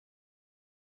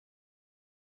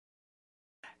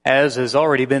As has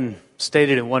already been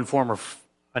stated in one form or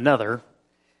another,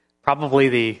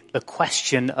 probably the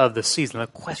question of the season, the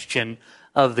question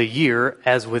of the year,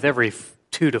 as with every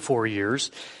 2 to 4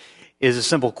 years, is a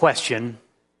simple question: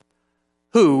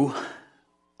 who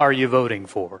are you voting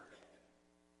for?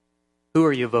 Who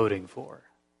are you voting for?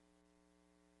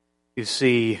 You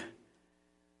see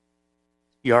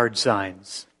yard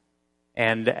signs,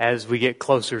 and as we get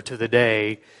closer to the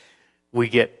day, we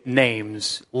get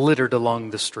names littered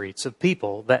along the streets of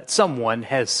people that someone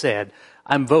has said,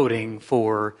 I'm voting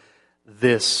for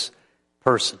this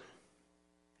person.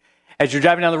 As you're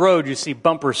driving down the road, you see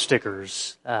bumper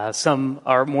stickers. Some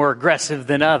are more aggressive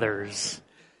than others,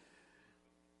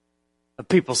 of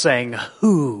people saying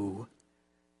who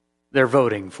they're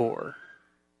voting for.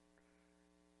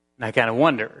 And I kind of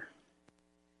wonder,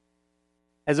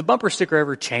 has a bumper sticker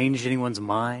ever changed anyone's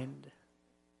mind?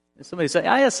 Somebody say,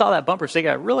 I saw that bumper sticker,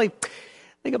 I really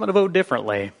think I'm going to vote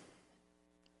differently.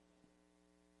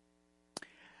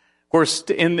 Of course,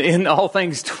 in all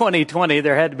things 2020,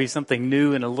 there had to be something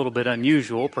new and a little bit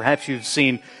unusual. Perhaps you've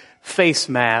seen face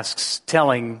masks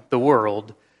telling the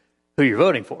world who you're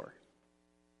voting for.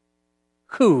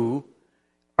 Who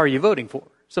are you voting for?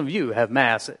 Some of you have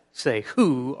masks that say,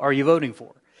 who are you voting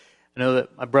for? I know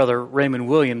that my brother Raymond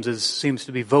Williams seems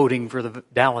to be voting for the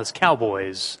Dallas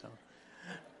Cowboys.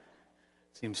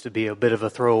 Seems to be a bit of a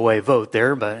throwaway vote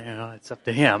there, but it's up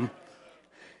to him.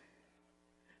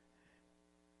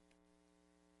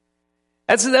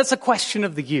 That's a question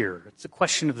of the year. It's a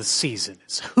question of the season.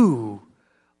 It's who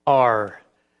are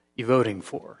you voting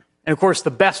for? And of course, the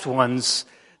best ones,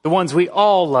 the ones we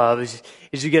all love,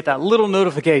 is you get that little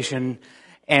notification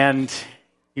and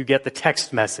you get the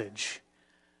text message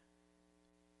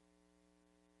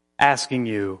asking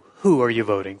you, who are you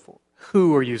voting for?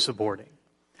 Who are you supporting?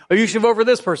 Or you should vote for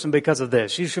this person because of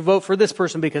this. You should vote for this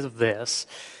person because of this.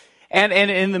 And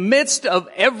in the midst of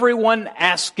everyone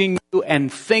asking you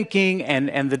and thinking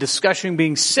and the discussion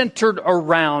being centered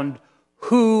around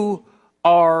who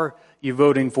are you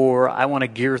voting for, I want to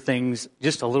gear things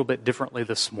just a little bit differently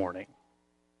this morning.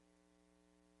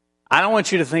 I don't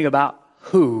want you to think about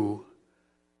who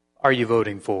are you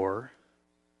voting for.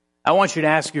 I want you to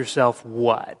ask yourself,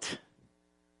 what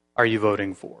are you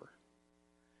voting for?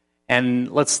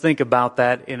 And let's think about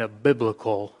that in a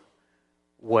biblical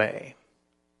way.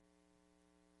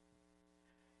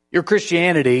 Your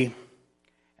Christianity,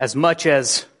 as much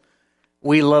as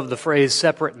we love the phrase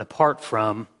separate and apart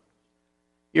from,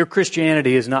 your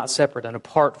Christianity is not separate and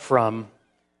apart from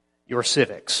your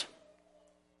civics,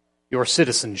 your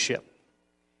citizenship.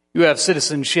 You have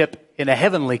citizenship in a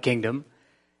heavenly kingdom,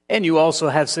 and you also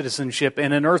have citizenship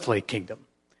in an earthly kingdom.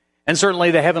 And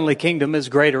certainly the heavenly kingdom is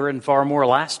greater and far more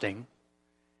lasting.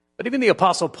 But even the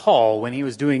Apostle Paul, when he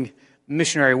was doing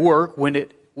missionary work, when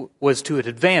it was to an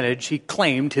advantage, he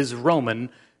claimed his Roman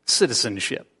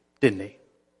citizenship, didn't he?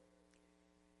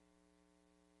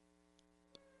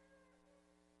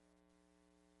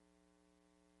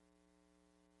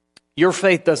 Your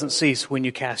faith doesn't cease when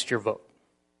you cast your vote.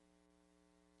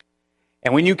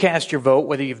 And when you cast your vote,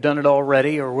 whether you've done it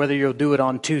already or whether you'll do it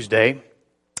on Tuesday,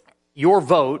 your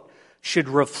vote should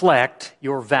reflect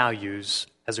your values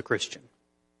as a Christian.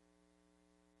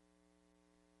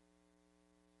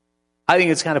 I think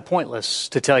it's kind of pointless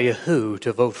to tell you who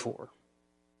to vote for,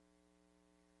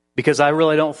 because I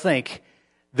really don't think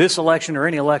this election or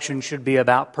any election should be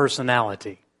about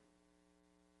personality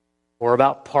or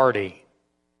about party.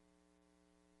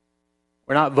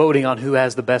 We're not voting on who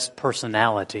has the best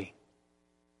personality.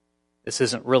 This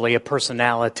isn't really a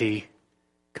personality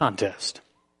contest.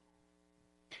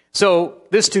 So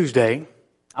this Tuesday,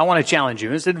 I want to challenge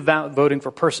you. Instead of voting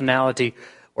for personality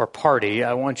or party,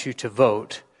 I want you to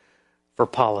vote for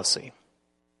policy.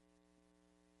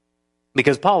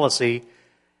 Because policy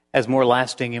has more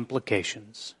lasting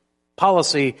implications.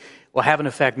 Policy will have an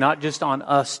effect not just on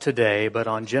us today, but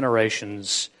on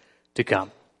generations to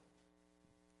come.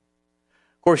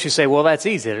 Of course, you say, well, that's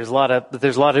easy. There's a lot of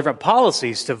different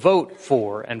policies to vote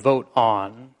for and vote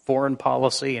on. Foreign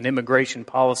policy and immigration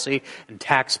policy and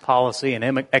tax policy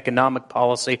and economic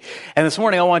policy. And this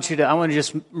morning I want to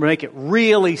just make it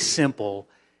really simple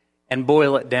and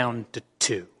boil it down to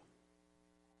two.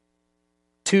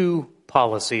 Two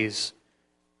policies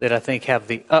that I think have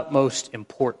the utmost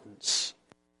importance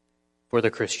for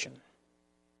the Christian.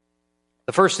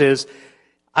 The first is,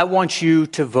 I want you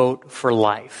to vote for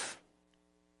life.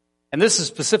 And this is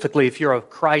specifically if you're a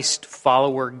Christ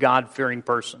follower, God-fearing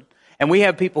person. And we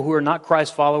have people who are not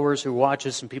Christ followers who watch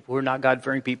us, and people who are not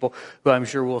God-fearing people who I'm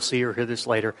sure we'll see or hear this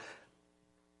later.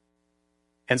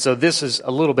 And so this is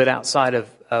a little bit outside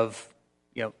of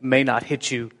may not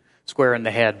hit you square in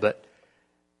the head, but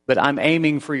I'm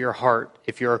aiming for your heart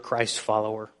if you're a Christ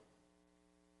follower.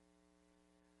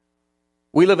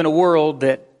 We live in a world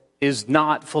that is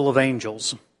not full of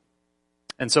angels,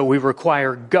 and so we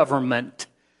require government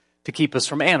to keep us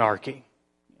from anarchy.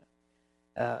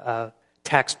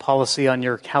 Tax policy on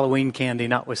your Halloween candy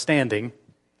notwithstanding,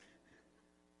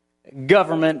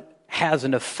 government has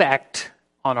an effect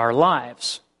on our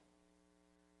lives.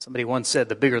 Somebody once said,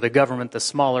 the bigger the government, the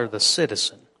smaller the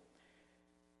citizen.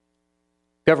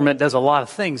 Government does a lot of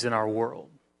things in our world.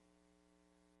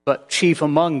 But chief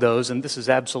among those, and this is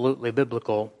absolutely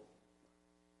biblical,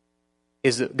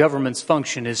 is that government's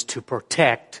function is to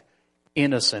protect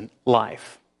innocent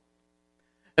life.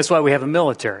 That's why we have a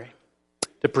military,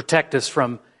 to protect us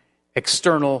from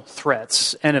external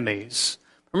threats, enemies.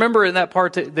 Remember in that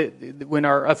part that when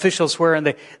our officials swear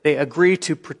and they agree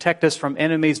to protect us from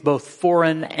enemies both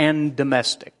foreign and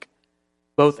domestic,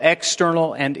 both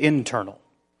external and internal.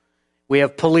 We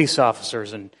have police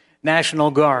officers and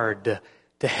National Guard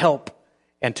to help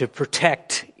and to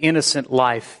protect innocent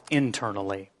life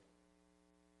internally.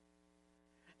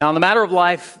 Now, in the matter of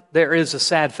life, there is a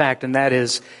sad fact, and that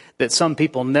is that some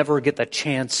people never get the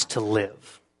chance to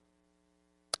live.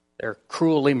 They're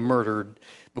cruelly murdered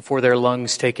before their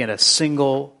lungs take in a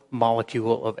single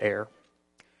molecule of air.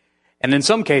 And in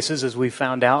some cases, as we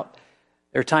found out,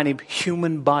 their tiny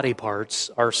human body parts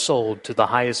are sold to the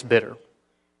highest bidder.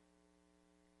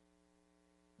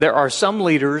 There are some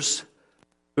leaders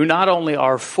who not only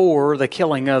are for the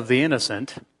killing of the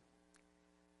innocent,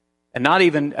 and not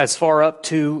even as far up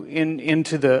to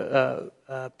into the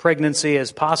pregnancy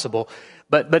as possible,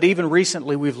 but even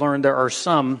recently we've learned there are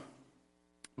some,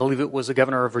 I believe it was the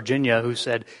governor of Virginia, who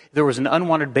said there was an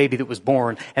unwanted baby that was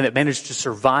born and that managed to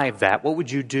survive that. What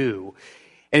would you do?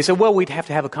 And he said, well, we'd have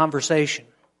to have a conversation.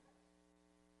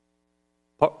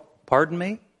 Pardon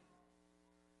me?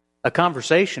 A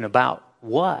conversation about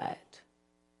what?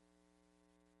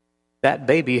 That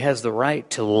baby has the right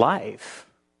to life.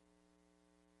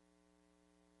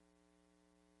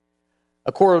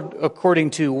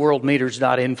 According to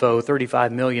worldmeters.info,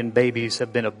 35 million babies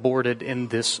have been aborted in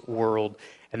this world,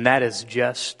 and that is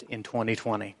just in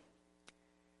 2020.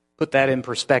 Put that in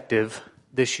perspective,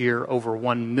 this year over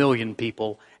 1 million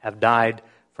people have died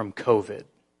from COVID.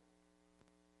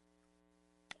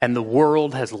 And the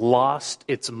world has lost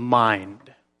its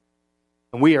mind.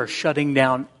 And we are shutting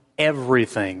down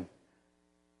everything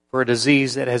for a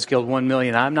disease that has killed 1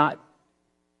 million. I'm not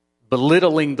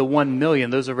belittling the 1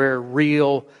 million. Those are very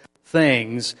real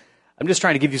things. I'm just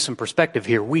trying to give you some perspective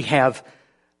here. We have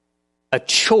a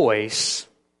choice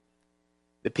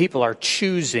that people are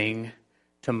choosing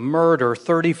to murder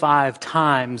 35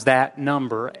 times that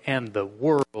number, and the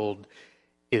world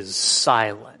is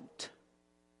silent.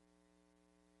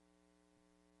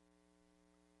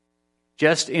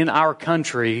 Just in our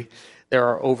country, there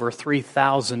are over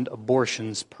 3,000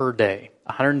 abortions per day,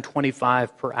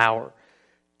 125 per hour.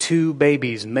 2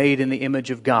 babies made in the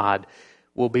image of God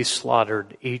will be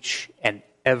slaughtered each and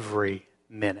every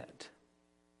minute.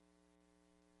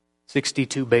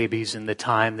 62 babies in the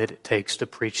time that it takes to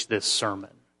preach this sermon.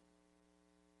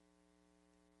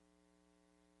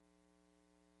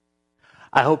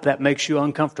 I hope that makes you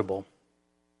uncomfortable.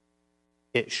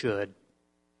 It should.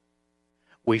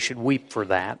 We should weep for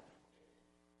that.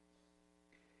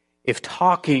 If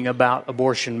talking about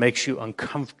abortion makes you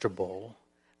uncomfortable,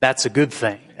 that's a good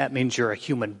thing. That means you're a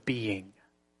human being.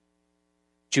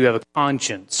 That you have a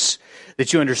conscience.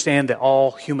 That you understand that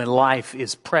all human life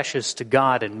is precious to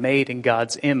God and made in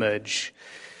God's image.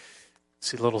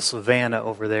 See little Savannah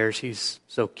over there. She's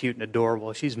so cute and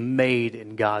adorable. She's made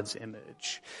in God's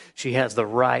image. She has the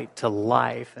right to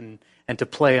life and to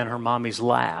play on her mommy's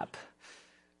lap.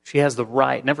 She has the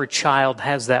right, and every child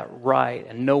has that right,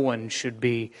 and no one should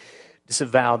be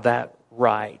disavowed that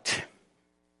right.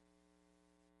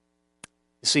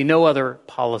 You see, no other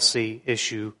policy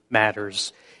issue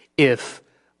matters if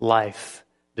life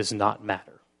does not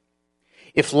matter.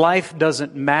 If life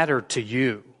doesn't matter to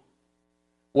you,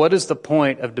 what is the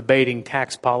point of debating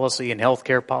tax policy and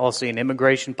healthcare policy and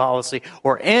immigration policy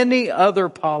or any other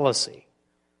policy?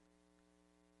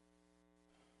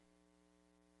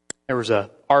 There was an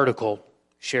article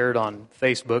shared on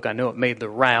Facebook. I know it made the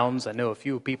rounds. I know a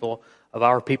few of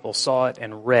our people saw it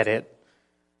and read it.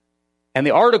 And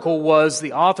the article was,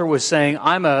 the author was saying,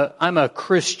 I'm a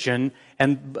Christian,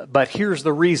 but here's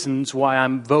the reasons why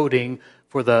I'm voting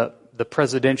for the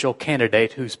presidential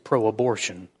candidate who's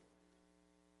pro-abortion.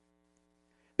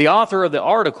 The author of the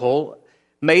article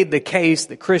made the case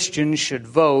that Christians should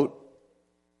vote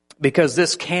because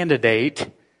this candidate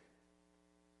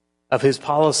of his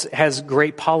policy, has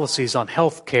great policies on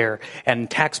health care and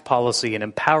tax policy and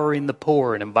empowering the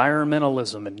poor and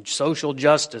environmentalism and social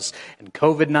justice and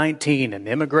COVID-19 and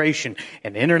immigration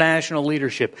and international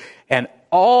leadership and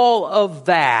all of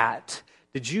that.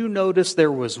 Did you notice there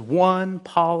was one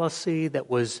policy that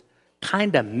was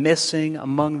kind of missing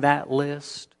among that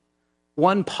list?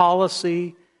 One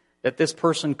policy that this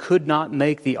person could not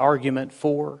make the argument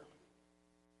for?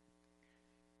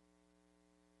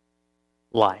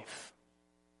 Life.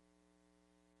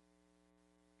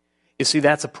 You see,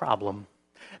 that's a problem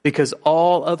because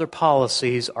all other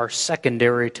policies are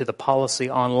secondary to the policy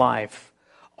on life.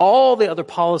 All the other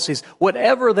policies,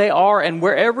 whatever they are and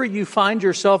wherever you find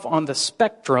yourself on the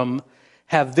spectrum,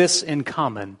 have this in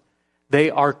common. They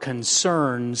are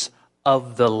concerns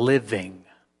of the living.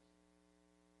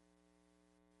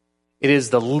 It is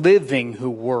the living who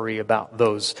worry about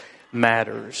those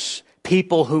matters.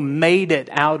 People who made it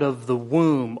out of the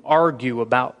womb argue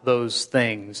about those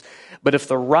things. But if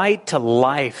the right to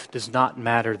life does not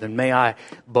matter, then may I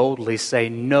boldly say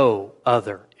no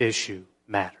other issue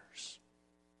matters.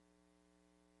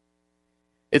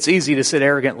 It's easy to sit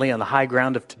arrogantly on the high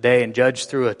ground of today and judge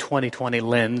through a 2020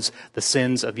 lens the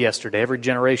sins of yesterday. Every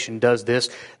generation does this.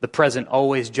 The present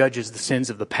always judges the sins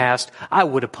of the past. I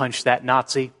would have punched that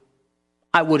Nazi.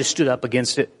 I would have stood up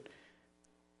against it.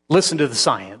 Listen to the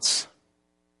science.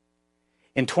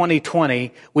 In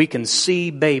 2020, we can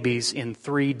see babies in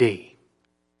 3D.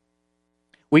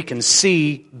 We can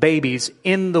see babies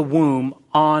in the womb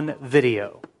on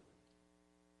video.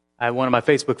 One of my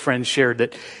Facebook friends shared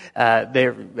that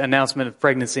their announcement of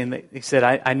pregnancy, and he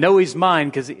said, I know he's mine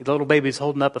because the little baby's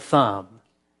holding up a thumb.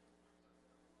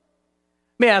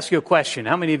 Let me ask you a question.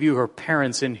 How many of you who are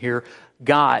parents in here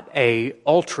got a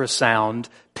ultrasound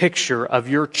picture of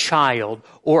your child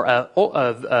or a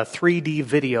 3D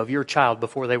video of your child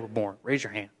before they were born? Raise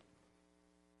your hand.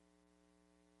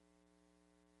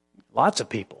 Lots of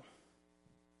people.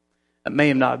 It may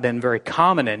have not been very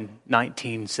common in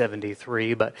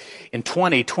 1973, but in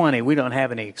 2020, we don't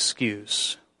have any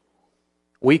excuse.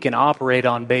 We can operate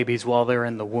on babies while they're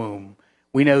in the womb.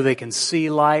 We know they can see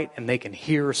light and they can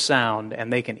hear sound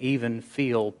and they can even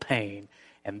feel pain.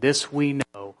 And this we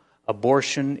know,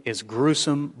 abortion is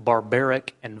gruesome,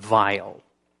 barbaric, and vile.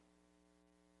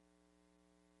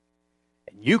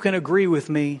 And you can agree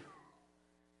with me,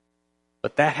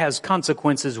 but that has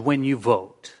consequences when you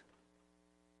vote.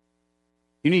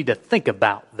 You need to think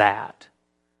about that.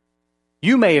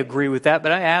 You may agree with that,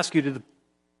 but I ask you to the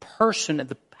person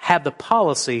that have the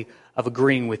policy of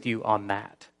agreeing with you on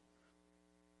that.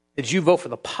 Did you vote for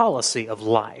the policy of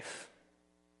life?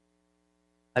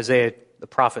 Isaiah the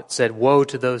prophet said, "Woe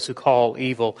to those who call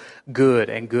evil good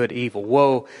and good evil.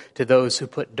 Woe to those who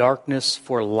put darkness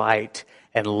for light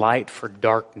and light for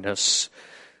darkness,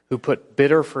 who put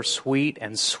bitter for sweet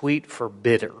and sweet for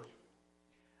bitter."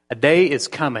 A day is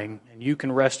coming, and you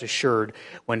can rest assured,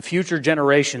 when future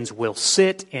generations will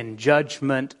sit in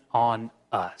judgment on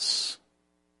us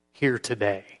here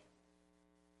today.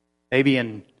 Maybe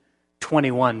in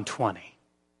 2120.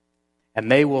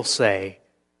 And they will say,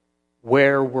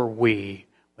 where were we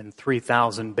when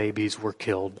 3,000 babies were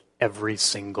killed every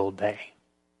single day?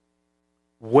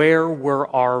 Where were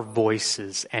our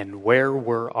voices and where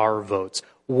were our votes?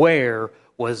 Where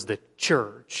was the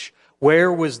church?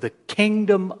 Where was the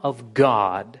kingdom of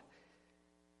God?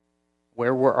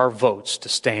 Where were our votes to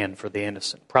stand for the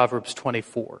innocent? Proverbs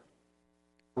 24.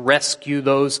 Rescue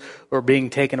those who are being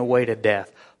taken away to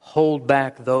death. Hold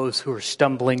back those who are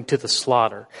stumbling to the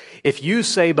slaughter. If you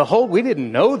say, behold, we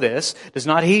didn't know this, does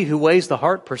not he who weighs the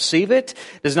heart perceive it?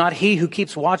 Does not he who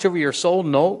keeps watch over your soul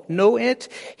know it?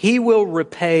 He will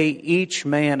repay each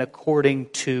man according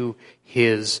to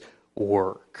his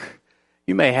work.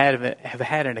 You may have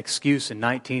had an excuse in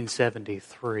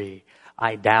 1973.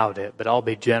 I doubt it, but I'll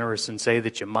be generous and say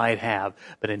that you might have.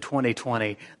 But in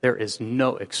 2020, there is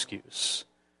no excuse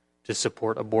to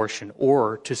support abortion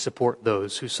or to support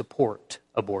those who support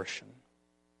abortion.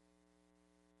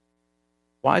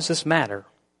 Why does this matter?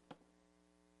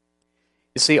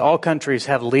 You see, all countries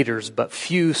have leaders, but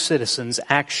few citizens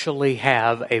actually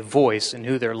have a voice in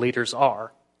who their leaders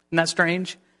are. Isn't that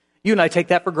strange? You and I take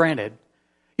that for granted.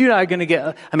 You and I are going to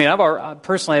get,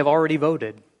 personally, I've already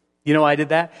voted. You know why I did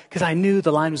that? Because I knew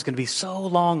the line was going to be so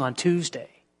long on Tuesday.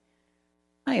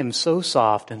 I am so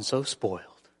soft and so spoiled.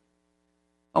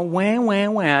 Oh,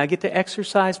 wah, I get to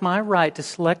exercise my right to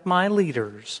select my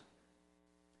leaders.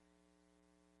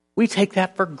 We take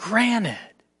that for granted.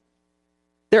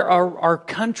 There are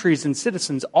countries and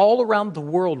citizens all around the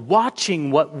world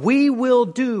watching what we will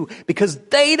do because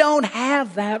they don't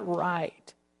have that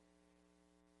right.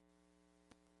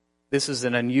 This is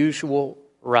an unusual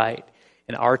right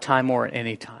in our time or at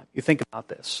any time. You think about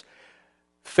this.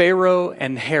 Pharaoh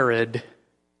and Herod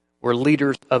were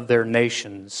leaders of their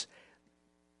nations.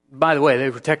 By the way, they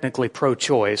were technically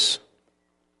pro-choice,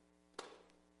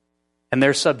 and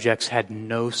their subjects had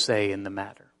no say in the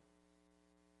matter.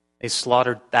 They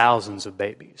slaughtered thousands of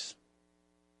babies,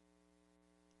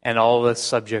 and all the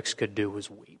subjects could do was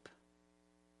weep.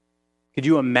 Could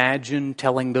you imagine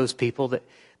telling those people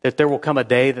that there will come a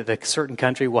day that a certain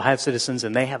country will have citizens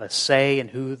and they have a say in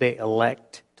who they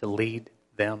elect to lead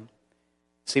them?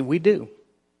 See, we do.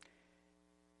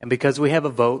 And because we have a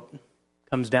vote, it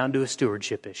comes down to a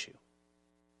stewardship issue.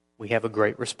 We have a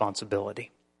great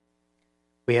responsibility.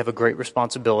 We have a great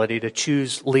responsibility to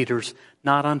choose leaders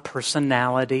not on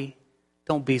personality,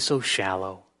 don't be so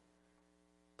shallow,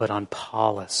 but on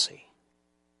policy.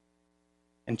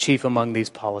 And chief among these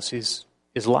policies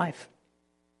is life.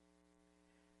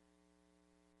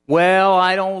 Well,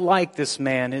 I don't like this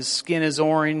man. His skin is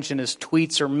orange and his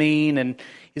tweets are mean and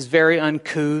he's very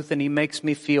uncouth and he makes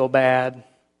me feel bad.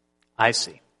 I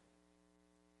see.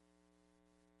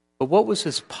 But what was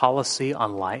his policy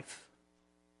on life?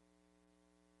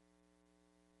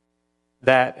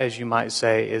 That, as you might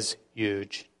say, is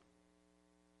huge.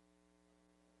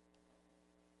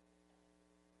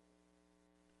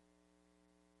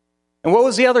 And what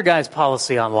was the other guy's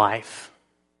policy on life?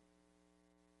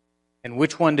 And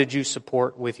which one did you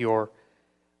support with your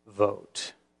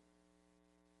vote?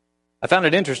 I found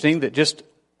it interesting that just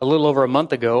a little over a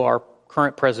month ago, our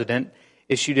current president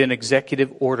issued an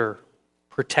executive order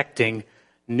protecting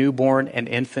newborn and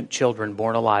infant children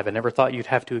born alive. I never thought you'd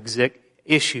have to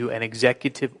issue an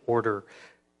executive order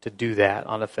to do that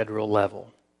on a federal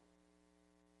level.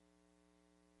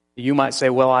 You might say,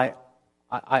 well,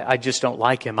 I just don't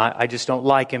like him. I just don't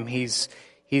like him. He's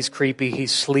creepy.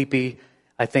 He's sleepy.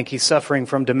 I think he's suffering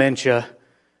from dementia.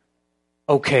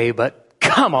 Okay, but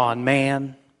come on,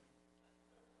 man.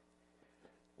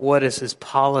 What is his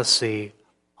policy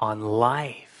on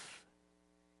life?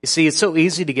 You see, it's so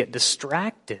easy to get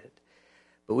distracted.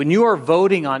 But when you are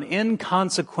voting on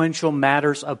inconsequential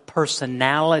matters of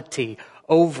personality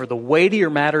over the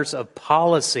weightier matters of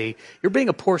policy, you're being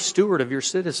a poor steward of your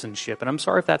citizenship. And I'm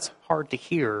sorry if that's hard to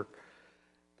hear,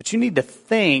 but you need to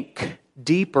think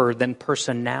deeper than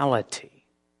personality.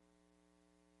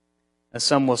 And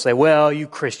some will say, well, you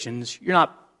Christians, you're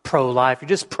not pro-life, you're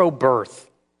just pro-birth.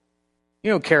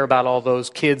 You don't care about all those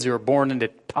kids who are born into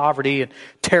poverty and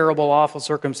terrible, awful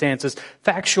circumstances.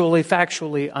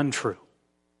 Factually untrue.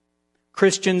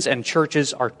 Christians and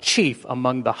churches are chief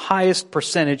among the highest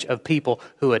percentage of people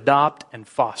who adopt and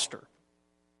foster.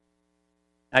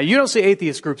 Now, you don't see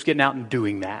atheist groups getting out and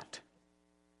doing that.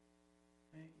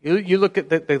 You look at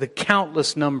the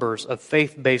countless numbers of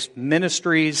faith-based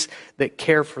ministries that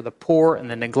care for the poor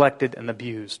and the neglected and the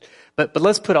abused. But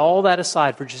let's put all that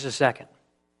aside for just a second.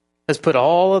 Let's put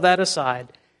all of that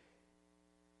aside.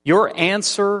 Your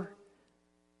answer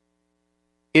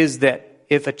is that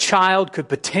if a child could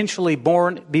potentially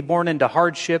be born into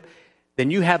hardship,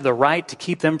 then you have the right to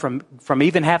keep them from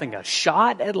even having a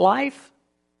shot at life?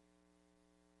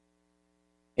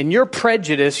 In your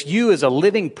prejudice, you as a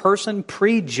living person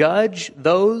prejudge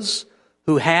those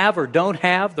who have or don't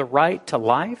have the right to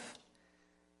life?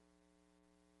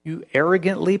 You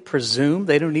arrogantly presume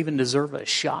they don't even deserve a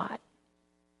shot?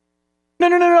 No.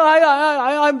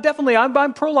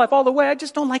 I'm pro-life all the way. I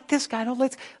just don't like this guy.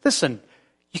 Listen,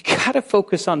 you got to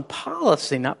focus on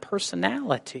policy, not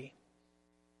personality.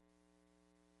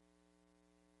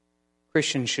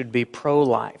 Christians should be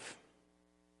pro-life.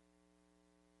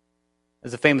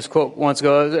 As a famous quote once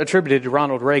ago attributed to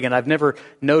Ronald Reagan, I've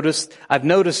noticed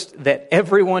that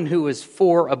everyone who is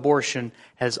for abortion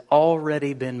has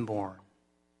already been born.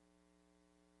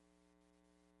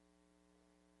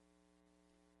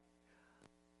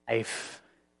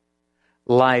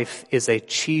 Life is a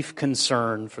chief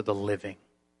concern for the living.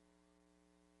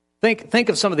 Think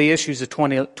of some of the issues of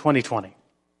 2020.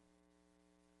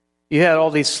 You had all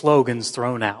these slogans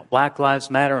thrown out. Black Lives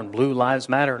Matter and Blue Lives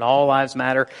Matter and All Lives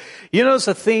Matter. You notice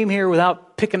a theme here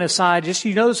without picking a side.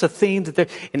 You notice a theme that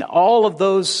in all of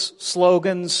those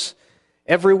slogans,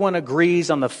 everyone agrees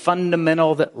on the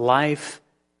fundamental that life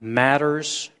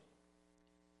matters.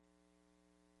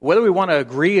 Whether we want to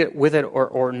agree with it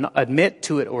or admit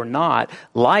to it or not,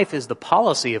 life is the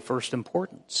policy of first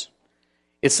importance.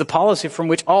 It's the policy from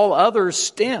which all others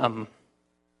stem.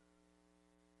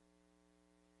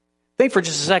 Think for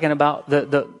just a second about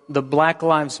the Black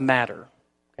Lives Matter.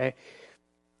 Okay?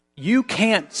 You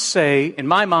can't say, in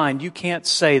my mind,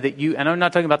 and I'm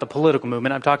not talking about the political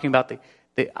movement, I'm talking about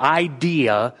the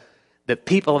idea that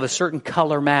people of a certain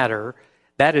color matter,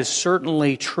 that is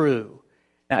certainly true.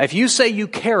 Now, if you say you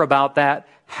care about that,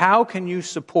 how can you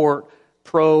support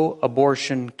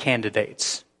pro-abortion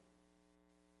candidates?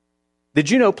 Did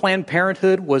you know Planned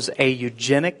Parenthood was a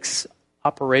eugenics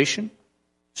operation?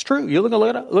 It's true. You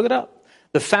look it up.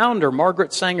 The founder,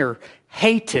 Margaret Sanger,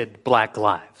 hated black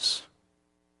lives.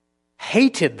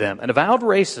 Hated them. An avowed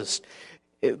racist.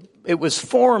 It was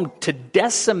formed to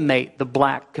decimate the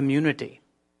black community.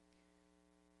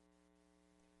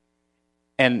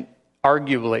 And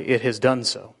arguably, it has done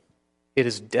so. It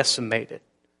has decimated.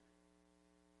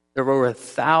 There are over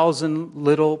 1,000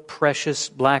 little precious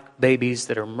black babies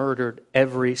that are murdered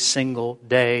every single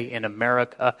day in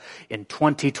America in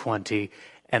 2020,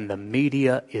 and the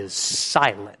media is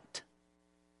silent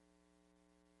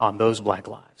on those black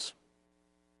lives.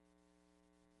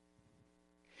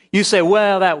 You say,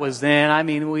 well, that was then. I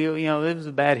mean, it was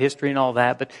a bad history and all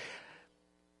that. But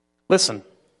listen,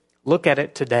 look at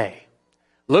it today.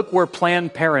 Look where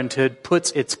Planned Parenthood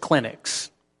puts its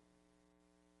clinics.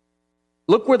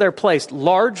 Look where they're placed,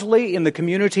 largely in the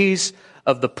communities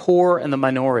of the poor and the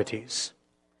minorities.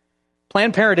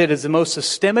 Planned Parenthood is the most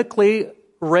systemically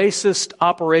racist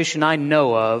operation I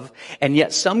know of, and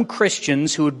yet some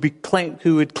Christians who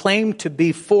would claim to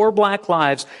be for black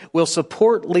lives will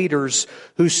support leaders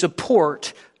who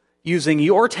support using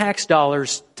your tax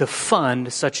dollars to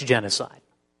fund such genocide.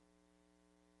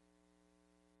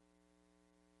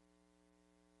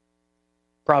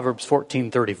 Proverbs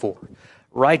 14:34.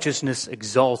 Righteousness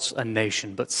exalts a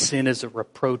nation, but sin is a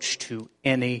reproach to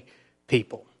any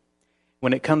people.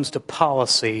 When it comes to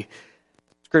policy,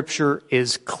 Scripture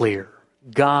is clear.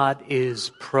 God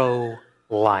is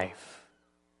pro-life.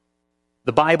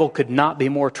 The Bible could not be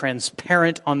more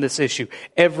transparent on this issue.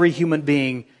 Every human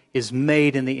being is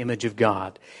made in the image of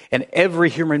God, and every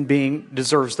human being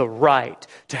deserves the right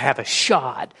to have a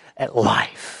shot at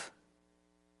life.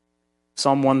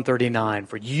 Psalm 139,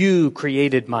 for you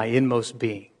created my inmost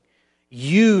being.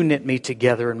 You knit me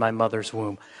together in my mother's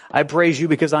womb. I praise you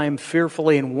because I am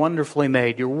fearfully and wonderfully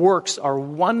made. Your works are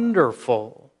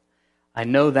wonderful. I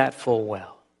know that full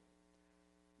well.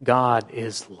 God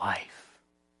is life.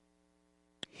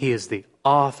 He is the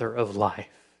author of life.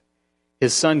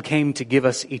 His Son came to give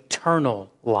us eternal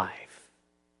life.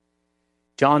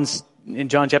 In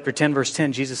John chapter 10, verse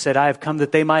 10, Jesus said, I have come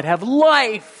that they might have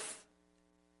life,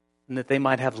 and that they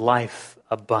might have life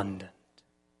abundant.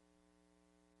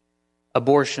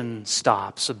 Abortion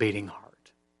stops a beating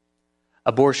heart.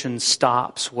 Abortion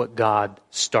stops what God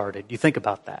started. You think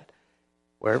about that.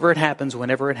 Wherever it happens,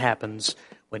 whenever it happens,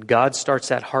 when God starts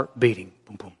that heart beating,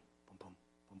 boom, boom, boom, boom,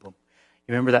 boom, boom.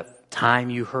 You remember that time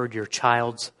you heard your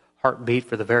child's heartbeat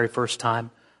for the very first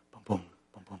time? Boom, boom,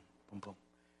 boom, boom, boom, boom.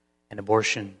 And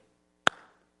abortion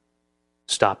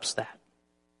stops that.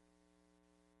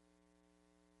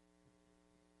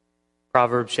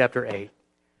 Proverbs chapter 8.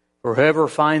 For whoever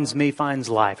finds me finds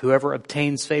life. Whoever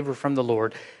obtains favor from the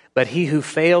Lord. But he who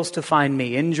fails to find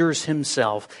me injures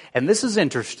himself. And this is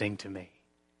interesting to me.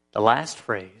 The last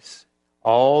phrase.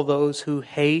 All those who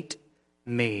hate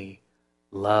me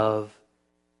love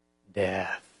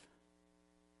death.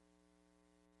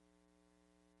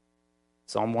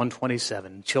 Psalm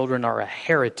 127. Children are a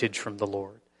heritage from the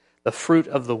Lord. The fruit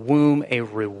of the womb a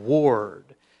reward.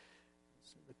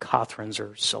 Catherines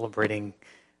are celebrating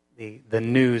the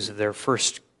news of their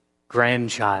first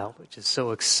grandchild, which is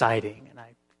so exciting. And I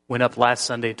went up last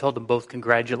Sunday and told them both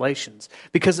congratulations,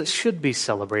 because it should be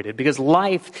celebrated, because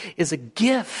life is a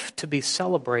gift to be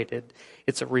celebrated.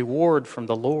 It's a reward from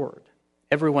the Lord.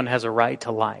 Everyone has a right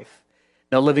to life.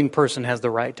 No living person has the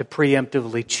right to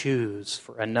preemptively choose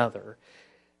for another.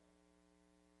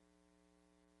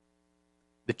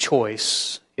 The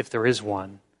choice, if there is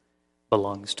one,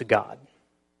 belongs to God.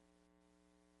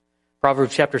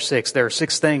 Proverbs chapter 6, there are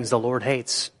 6 things the Lord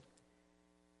hates.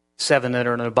 7 that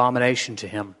are an abomination to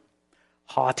him.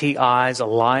 Haughty eyes, a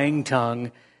lying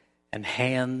tongue, and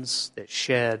hands that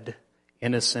shed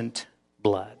innocent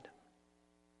blood.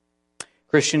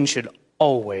 Christians should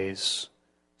always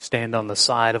stand on the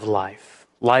side of life.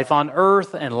 Life on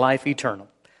earth and life eternal.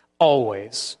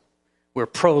 Always. We're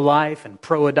pro-life and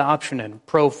pro-adoption and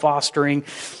pro-fostering.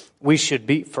 We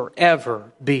should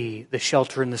forever be the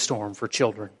shelter in the storm for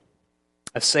children.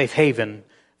 A safe haven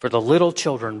for the little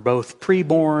children, both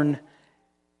preborn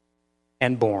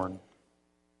and born,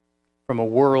 from a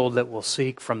world that will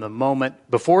seek from the moment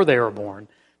before they are born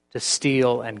to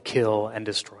steal and kill and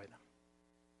destroy them.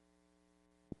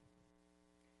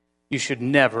 You should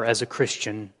never, as a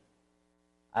Christian,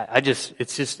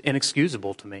 it's just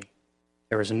inexcusable to me.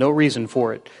 There is no reason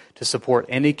for it to support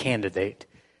any candidate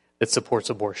that supports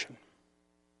abortion.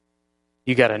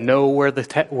 You got to know where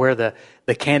the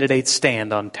candidates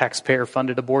stand on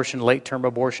taxpayer-funded abortion, late-term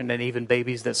abortion, and even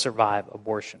babies that survive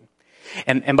abortion.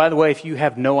 And by the way, if you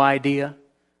have no idea,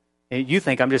 you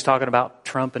think I'm just talking about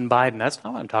Trump and Biden. That's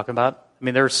not what I'm talking about. I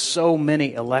mean, there's so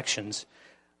many elections.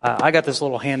 I got this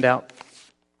little handout.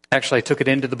 Actually, I took it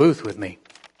into the booth with me.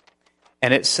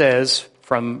 And it says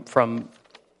from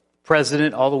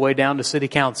president all the way down to city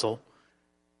council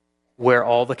where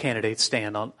all the candidates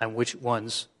stand on and which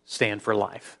ones stand for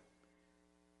life.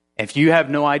 If you have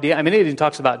no idea, I mean, it even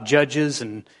talks about judges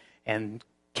and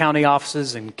county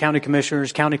offices and county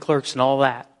commissioners, county clerks and all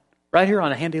that. Right here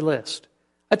on a handy list.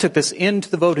 I took this into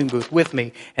the voting booth with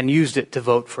me and used it to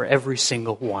vote for every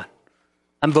single one.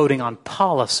 I'm voting on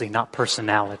policy, not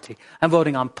personality. I'm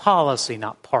voting on policy,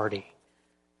 not party.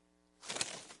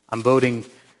 I'm voting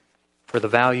for the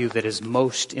value that is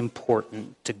most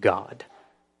important to God.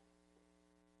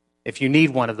 If you need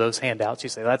one of those handouts, you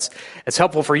say, that's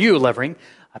helpful for you, Levering.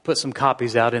 I put some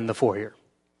copies out in the foyer.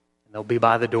 And they'll be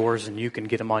by the doors and you can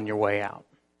get them on your way out.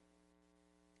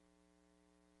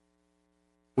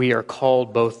 We are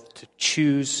called both to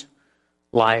choose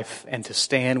life and to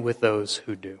stand with those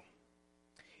who do.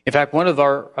 In fact, one of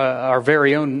our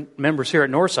very own members here at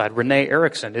Northside, Renee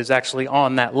Erickson, is actually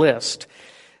on that list.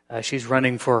 She's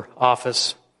running for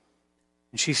office,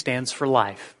 and she stands for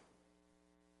life.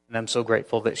 And I'm so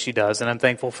grateful that she does, and I'm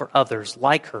thankful for others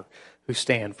like her who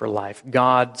stand for life.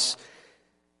 God's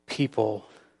people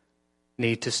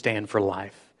need to stand for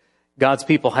life. God's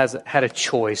people had a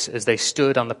choice as they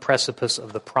stood on the precipice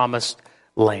of the promised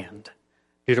land.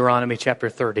 Deuteronomy chapter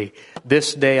 30.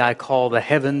 This day I call the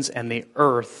heavens and the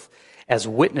earth as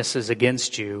witnesses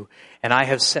against you, and I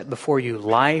have set before you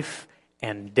life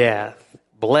and death,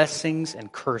 blessings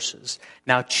and curses.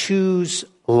 Now choose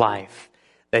life,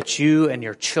 that you and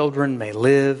your children may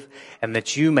live, and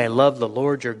that you may love the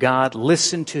Lord your God,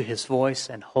 listen to his voice,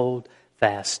 and hold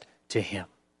fast to him.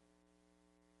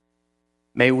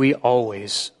 May we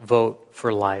always vote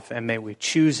for life, and may we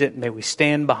choose it, may we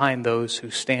stand behind those who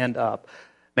stand up.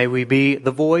 May we be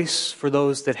the voice for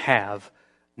those that have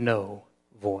no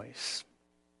voice.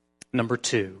 Number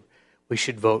 2, we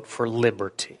should vote for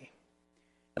liberty.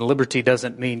 And liberty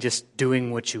doesn't mean just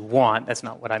doing what you want. That's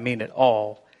not what I mean at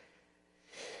all.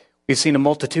 We've seen a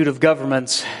multitude of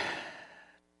governments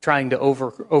trying to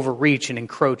overreach and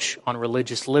encroach on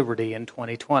religious liberty in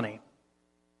 2020.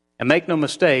 And make no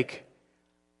mistake,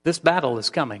 this battle is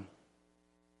coming.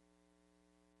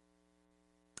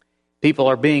 People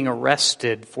are being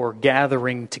arrested for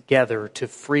gathering together to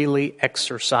freely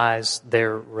exercise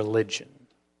their religion.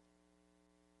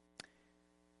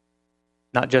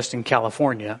 Not just in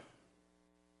California,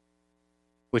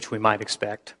 which we might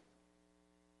expect.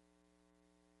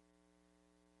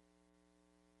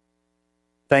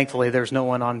 Thankfully, there's no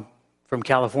one from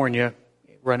California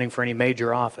running for any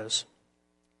major office.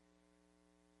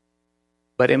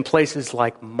 But in places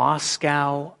like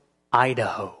Moscow,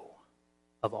 Idaho,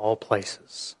 of all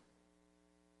places,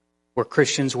 where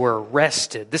Christians were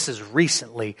arrested, this is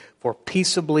recently, for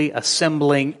peaceably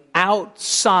assembling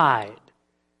outside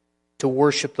to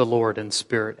worship the Lord in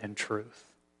spirit and truth.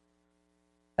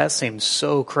 That seems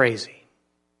so crazy.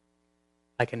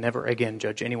 I can never again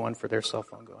judge anyone for their cell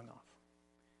phone going off.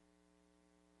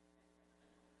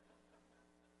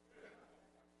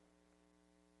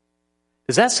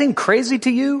 Does that seem crazy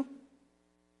to you?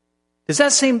 Does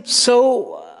that seem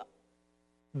so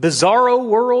bizarro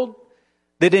world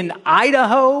that in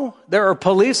Idaho there are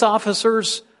police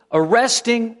officers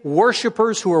arresting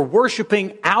worshipers who are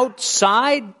worshiping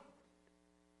outside?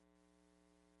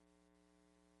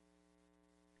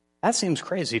 That seems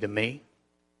crazy to me.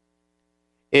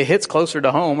 It hits closer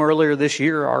to home. Earlier this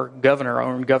year, our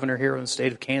own governor here in the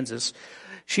state of Kansas,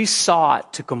 she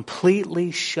sought to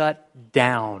completely shut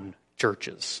down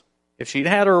churches. If she'd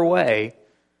had her way,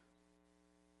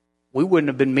 we wouldn't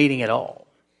have been meeting at all.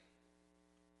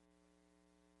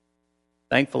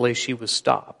 Thankfully, she was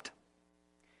stopped.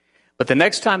 But the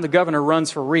next time the governor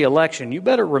runs for re-election, you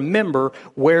better remember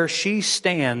where she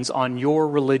stands on your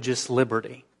religious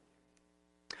liberty.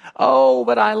 Oh,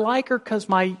 but I like her because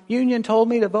my union told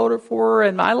me to vote for her,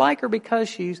 and I like her because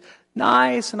she's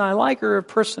nice, and I like her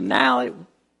personality.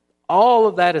 All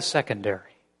of that is secondary.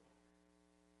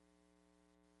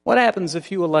 What happens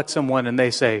if you elect someone and they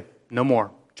say, no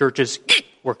more, churches,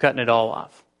 we're cutting it all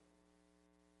off?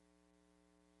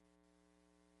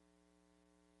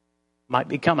 Might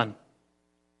be coming.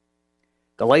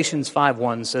 Galatians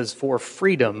 5:1 says, for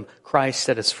freedom Christ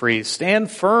set us free. Stand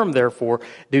firm, therefore.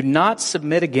 Do not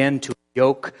submit again to a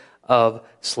yoke of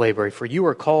slavery. For you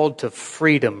are called to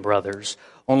freedom, brothers.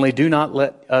 Only do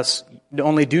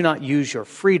not use your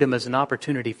freedom as an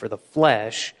opportunity for the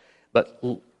flesh, but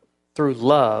through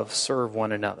love serve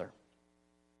one another.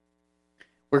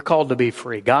 We're called to be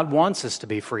free. God wants us to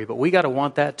be free, but we got to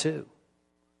want that too.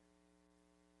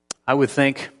 I would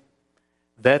think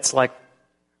that's like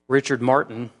Richard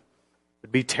Martin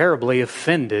would be terribly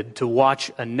offended to watch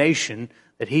a nation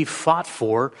that he fought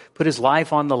for, put his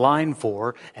life on the line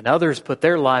for, and others put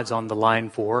their lives on the line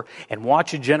for, and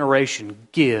watch a generation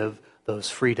give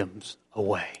those freedoms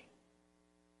away.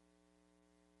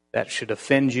 That should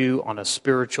offend you on a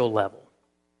spiritual level.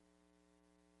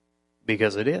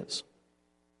 Because it is.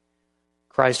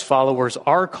 Christ followers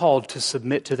are called to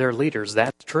submit to their leaders.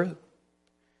 That's true.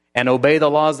 And obey the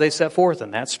laws they set forth,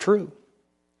 and that's true.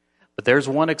 But there's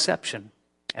one exception,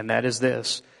 and that is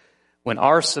this. When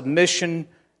our submission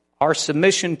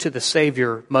to the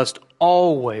Savior must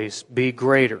always be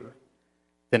greater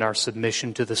than our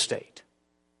submission to the state.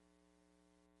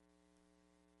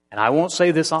 And I won't say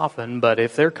this often, but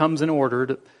if there comes an order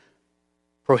that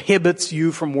prohibits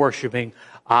you from worshiping,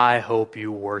 I hope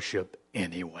you worship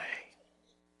anyway.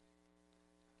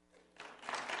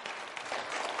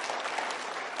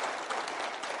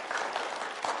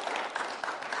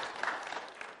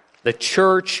 The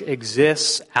church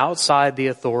exists outside the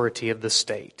authority of the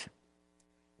state.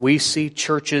 We see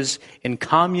churches in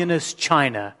communist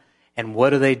China, and what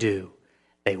do?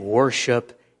 They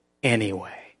worship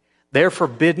anyway. They're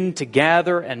forbidden to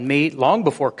gather and meet long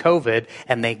before COVID,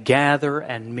 and they gather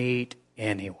and meet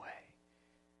anyway.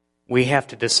 We have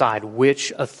to decide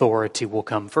which authority will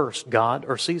come first, God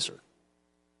or Caesar.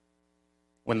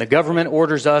 When the government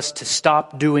orders us to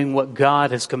stop doing what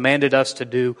God has commanded us to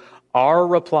do, our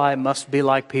reply must be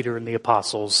like Peter and the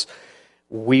apostles.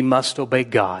 We must obey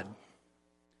God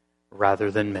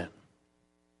rather than men.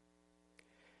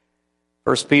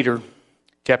 1 Peter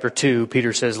chapter 2,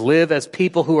 Peter says, live as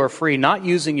people who are free, not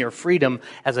using your freedom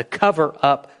as a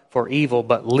cover-up for evil,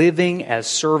 but living as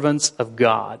servants of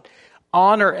God.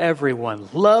 Honor everyone,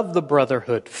 love the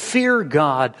brotherhood, fear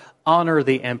God, honor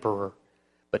the emperor,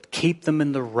 but keep them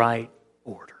in the right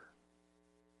order.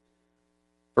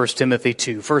 1 Timothy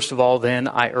 2, first of all, then,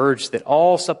 I urge that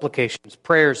all supplications,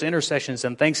 prayers, intercessions,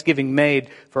 and thanksgiving made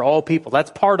for all people.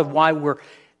 That's part of why we're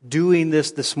doing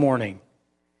this morning.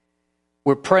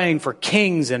 We're praying for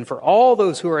kings and for all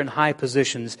those who are in high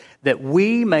positions, that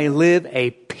we may live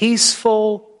a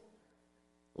peaceful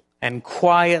and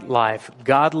quiet life,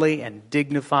 godly and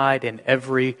dignified in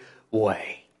every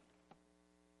way.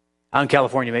 Out in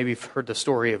California, maybe you've heard the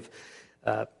story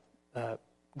of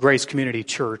Grace Community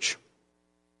Church.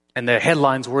 And the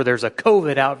headlines were, there's a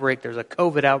COVID outbreak, there's a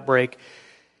COVID outbreak.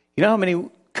 You know how many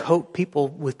people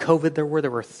with COVID there were? There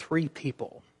were 3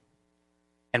 people.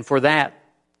 And for that,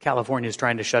 California is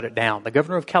trying to shut it down. The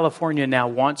governor of California now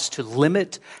wants to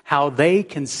limit how they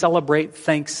can celebrate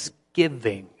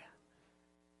Thanksgiving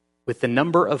with the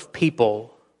number of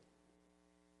people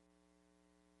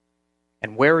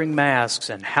and wearing masks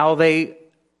and how they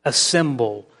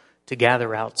assemble to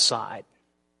gather outside.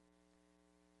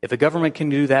 If the government can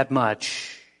do that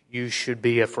much, you should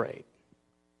be afraid.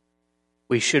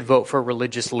 We should vote for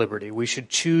religious liberty. We should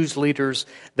choose leaders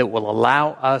that will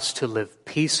allow us to live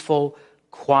peaceful,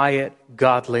 quiet,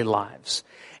 godly lives.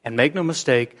 And make no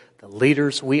mistake, the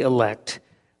leaders we elect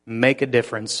make a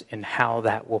difference in how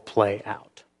that will play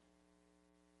out.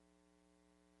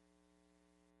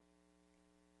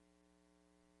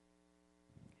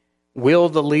 Will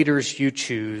the leaders you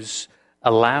choose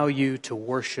allow you to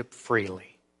worship freely?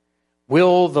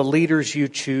 Will the leaders you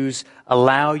choose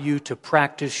allow you to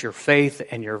practice your faith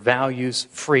and your values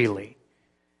freely?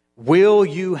 Will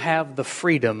you have the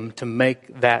freedom to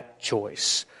make that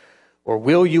choice? Or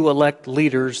will you elect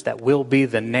leaders that will be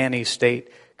the nanny state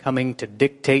coming to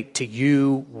dictate to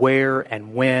you where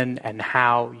and when and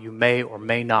how you may or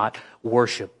may not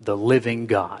worship the living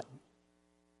God?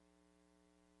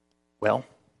 Well,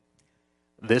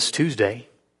 this Tuesday,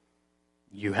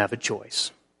 you have a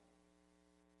choice.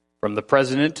 From the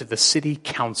president to the city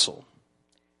council,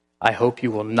 I hope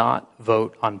you will not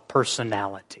vote on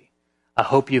personality. I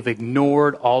hope you've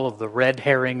ignored all of the red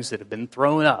herrings that have been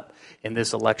thrown up in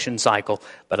this election cycle,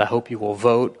 but I hope you will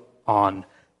vote on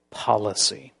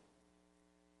policy.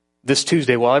 This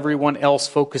Tuesday, while everyone else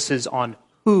focuses on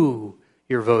who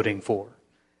you're voting for,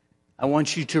 I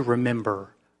want you to remember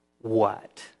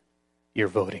what you're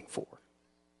voting for.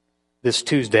 This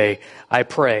Tuesday, I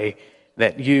pray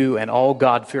that you and all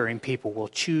God-fearing people will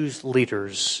choose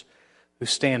leaders who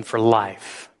stand for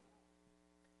life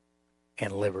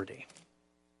and liberty.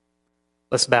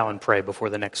 Let's bow and pray before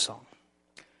the next song.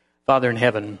 Father in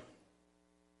heaven,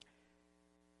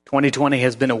 2020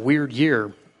 has been a weird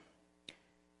year,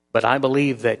 but I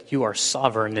believe that you are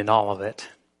sovereign in all of it.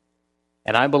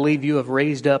 And I believe you have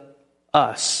raised up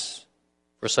us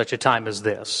for such a time as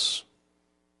this.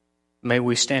 May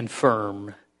we stand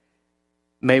firm.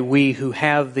 May we who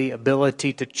have the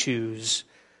ability to choose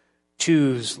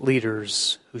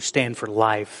leaders who stand for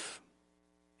life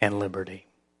and liberty.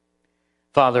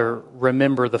 Father,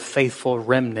 remember the faithful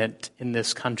remnant in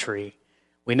this country.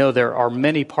 We know there are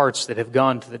many parts that have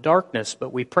gone to the darkness,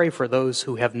 but we pray for those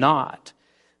who have not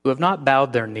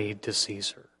bowed their knee to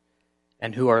Caesar,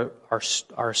 and who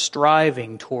are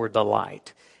striving toward the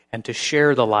light, and to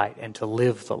share the light, and to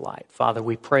live the light. Father,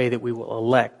 we pray that we will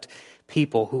elect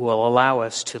people who will allow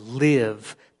us to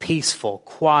live peaceful,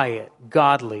 quiet,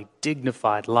 godly,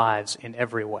 dignified lives in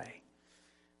every way.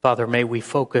 Father, may we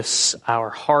focus our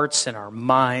hearts and our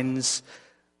minds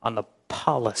on the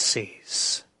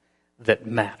policies that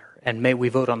matter. And may we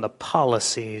vote on the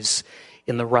policies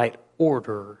in the right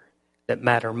order that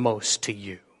matter most to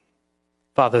you.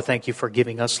 Father, thank you for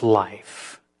giving us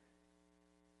life.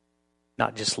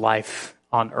 Not just life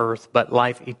on earth, but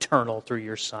life eternal through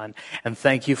your Son. And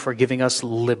thank you for giving us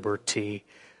liberty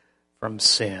from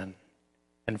sin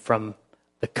and from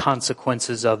the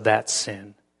consequences of that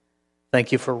sin.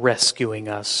 Thank you for rescuing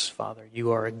us, Father.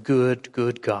 You are a good,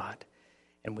 good God.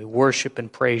 And we worship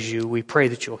and praise you. We pray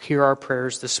that you'll hear our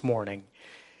prayers this morning,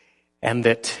 and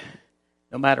that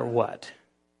no matter what,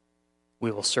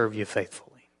 we will serve you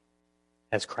faithfully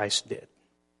as Christ did.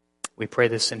 We pray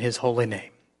this in his holy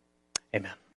name.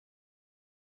 Amen.